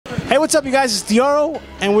Hey, what's up, you guys? It's Deorro,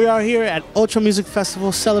 and we are here at Ultra Music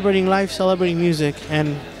Festival, celebrating life, celebrating music,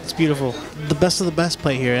 and it's beautiful. The best of the best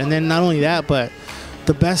play here, and then not only that, but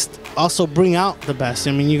the best also bring out the best.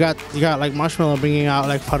 I mean, you got like Marshmello bringing out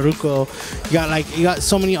like Farruko. You got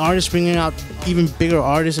so many artists bringing out even bigger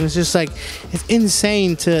artists, and it's just like it's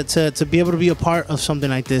insane to be able to be a part of something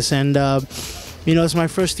like this. And you know, it's my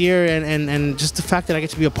first year, and just the fact that I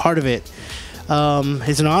get to be a part of it.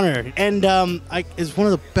 It's an honor, and it's one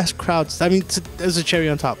of the best crowds. I mean, there's a cherry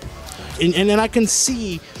on top, and then I can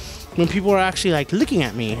see when people are actually like looking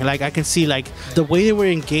at me. Like I can see like the way they were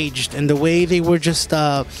engaged and the way they were just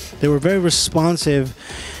they were very responsive,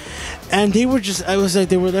 and they were just, I was like,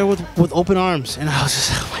 they were there with open arms, and I was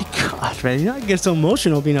just, oh my god, man, you know, I get so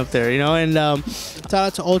emotional being up there, you know. And shout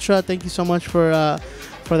out to Ultra, thank you so much for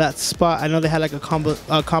that spot. I know they had like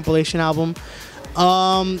a compilation album.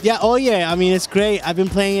 Yeah, oh yeah, I mean, it's great. I've been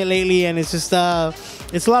playing it lately, and it's just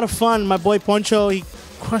it's a lot of fun. My boy Poncho, he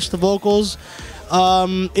crushed the vocals.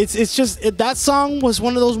 It's just that song was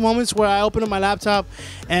one of those moments where I opened up my laptop,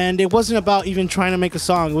 and it wasn't about even trying to make a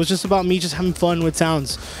song. It was just about me just having fun with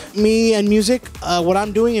sounds. Me and music, what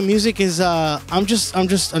I'm doing in music is I'm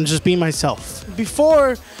just being myself.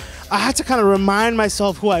 Before, I had to kind of remind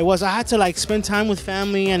myself who I was. I had to like spend time with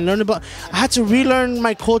family and learn about, I had to relearn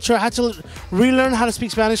my culture. I had to relearn how to speak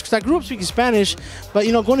Spanish, because I grew up speaking Spanish, but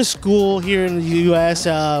you know, going to school here in the US,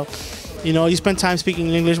 you know, you spend time speaking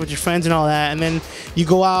English with your friends and all that, and then you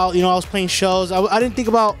go out, you know, I was playing shows. I didn't think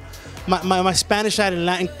about my Spanish side and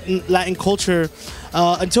Latin culture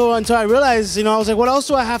until I realized, you know, I was like, what else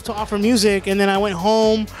do I have to offer music? And then I went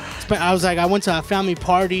home. I went to a family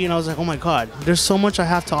party, and I was like, oh my god, there's so much I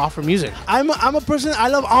have to offer music. I'm a person, I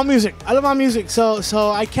love all music. I love all music. So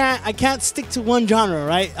I can't stick to one genre,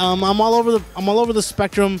 right? I'm all over the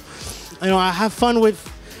spectrum. You know, I have fun with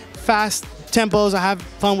fast tempos, I have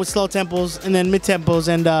fun with slow tempos, and then mid tempos.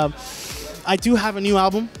 And I do have a new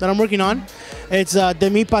album that I'm working on. It's De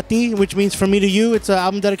Mi Pa Ti, which means from me to you. It's an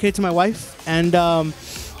album dedicated to my wife, and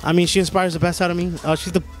I mean, she inspires the best out of me.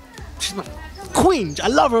 She's my queen. I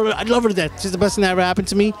love her. I love her to death. She's the best thing that ever happened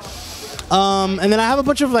to me. And then I have a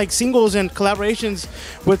bunch of like singles and collaborations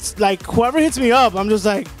with like whoever hits me up. I'm just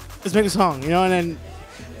like, let's make a song, you know. And then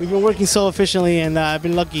we've been working so efficiently, and I've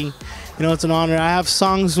been lucky. You know, it's an honor. I have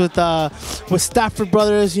songs with Stafford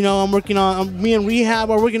Brothers. You know, I'm working on. Me and Rehab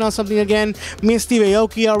are working on something again. Me and Steve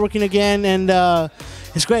Aoki are working again, and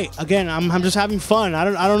it's great. Again, I'm just having fun. I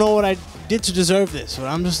don't know what I did to deserve this, but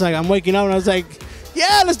I'm just like, I'm waking up and I was like,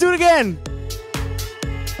 yeah, let's do it again.